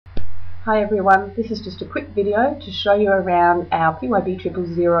Hi everyone, this is just a quick video to show you around our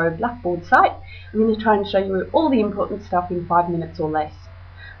PYB000 Blackboard site. I'm going to try and show you all the important stuff in 5 minutes or less.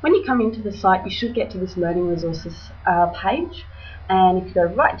 When you come into the site, you should get to this Learning Resources page, and if you go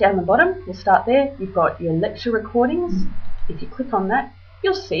right down the bottom, we'll start there. You've got your lecture recordings. If you click on that,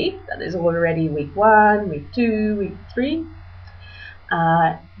 you'll see that there's already week 1, week 2, week 3.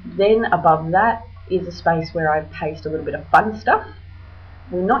 Then above that is a space where I paste a little bit of fun stuff.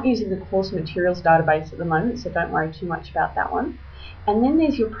 We're not using the course materials database at the moment, so don't worry too much about that one. And then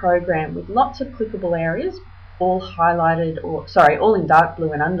there's your program with lots of clickable areas, all highlighted, all in dark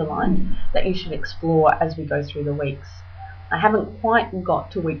blue and underlined, that you should explore as we go through the weeks. I haven't quite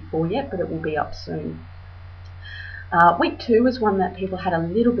got to week 4 yet, but it will be up soon. Week 2 was one that people had a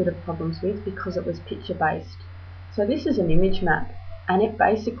little bit of problems with because it was picture based. So this is an image map, and it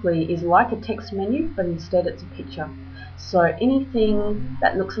basically is like a text menu, but instead it's a picture. So anything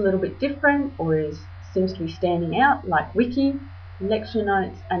that looks a little bit different or seems to be standing out, like wiki, lecture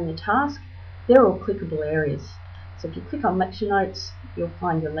notes and the task, they're all clickable areas. So if you click on lecture notes, you'll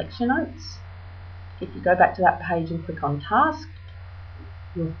find your lecture notes. If you go back to that page and click on task,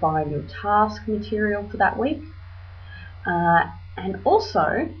 you'll find your task material for that week. And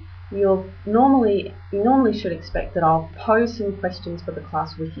also, you normally should expect that I'll pose some questions for the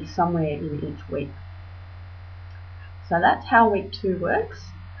class wiki somewhere in each week. So that's how week 2 works.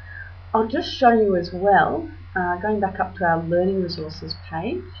 I'll just show you as well, going back up to our Learning Resources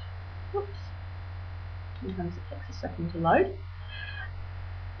page. Oops. Sometimes it takes a second to load.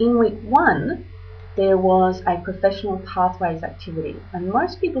 In week 1, there was a professional pathways activity, and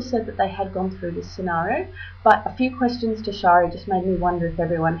most people said that they had gone through this scenario, but a few questions to Shari just made me wonder if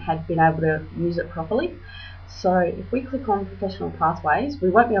everyone had been able to use it properly. So if we click on professional pathways, we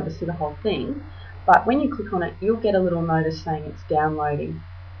won't be able to see the whole thing, but when you click on it, you'll get a little notice saying it's downloading.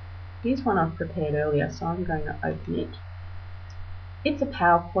 Here's one I've prepared earlier, so I'm going to open it. It's a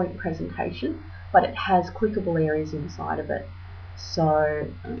PowerPoint presentation, but it has clickable areas inside of it. So,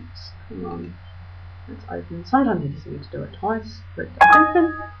 oops, come on, let's open. Sometimes you just need to do it twice for it to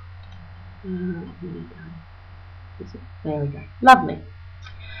open. There we go. Lovely.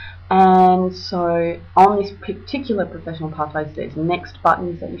 And so on this particular professional pathways, there's next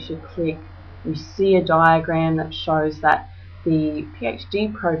buttons that you should click. You see a diagram that shows that the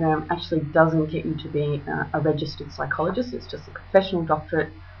PhD program actually doesn't get you to be a registered psychologist. It's just a professional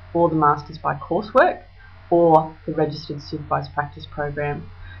doctorate or the Masters by Coursework or the Registered Supervised Practice program.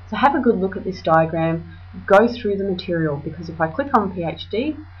 So have a good look at this diagram, go through the material, because if I click on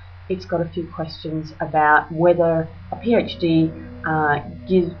PhD, it's got a few questions about whether a PhD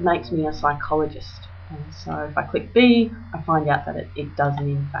makes me a psychologist. And so if I click B, I find out that it doesn't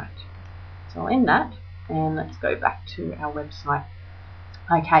in fact. So I'll end that, and let's go back to our website.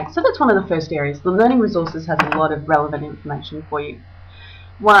 Okay, so that's one of the first areas. The Learning Resources has a lot of relevant information for you.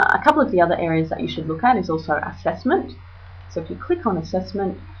 A couple of the other areas that you should look at is also assessment. So if you click on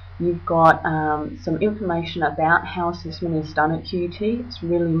assessment, you've got some information about how assessment is done at QUT. It's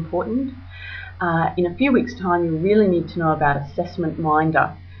really important. In a few weeks' time, you really need to know about Assessment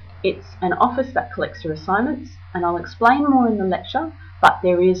Minder. It's an office that collects your assignments, and I'll explain more in the lecture, but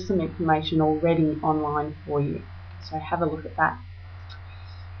there is some information already online for you. So have a look at that.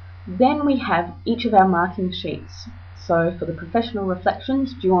 Then we have each of our marking sheets. So for the professional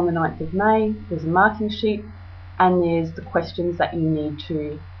reflections due on the 9th of May, there's a marking sheet, and there's the questions that you need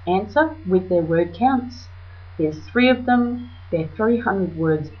to answer with their word counts. There's 3 of them, they're 300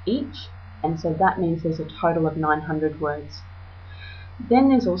 words each, and so that means there's a total of 900 words. Then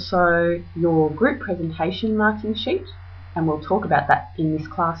there's also your group presentation marking sheet, and we'll talk about that in this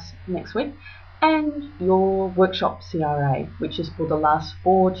class next week, and your workshop CRA, which is for the last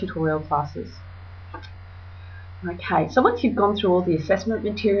 4 tutorial classes. Okay, so once you've gone through all the assessment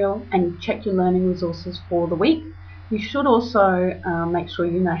material and you've checked your learning resources for the week, you should also make sure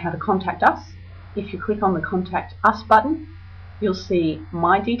you know how to contact us. If you click on the Contact Us button, you'll see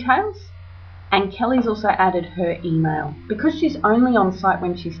my details, and Kelly's also added her email. Because she's only on site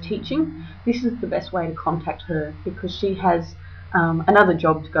when she's teaching, this is the best way to contact her, because she has another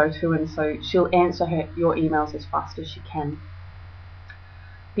job to go to, and so she'll answer your emails as fast as she can.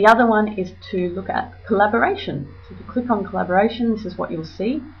 The other one is to look at collaboration. So if you click on collaboration, this is what you'll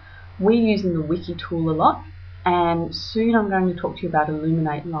see. We're using the wiki tool a lot, and soon I'm going to talk to you about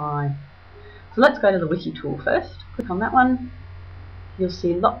Illuminate Live. So let's go to the wiki tool first. Click on that one. You'll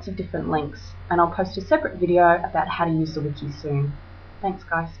see lots of different links, and I'll post a separate video about how to use the wiki soon. Thanks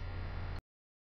guys.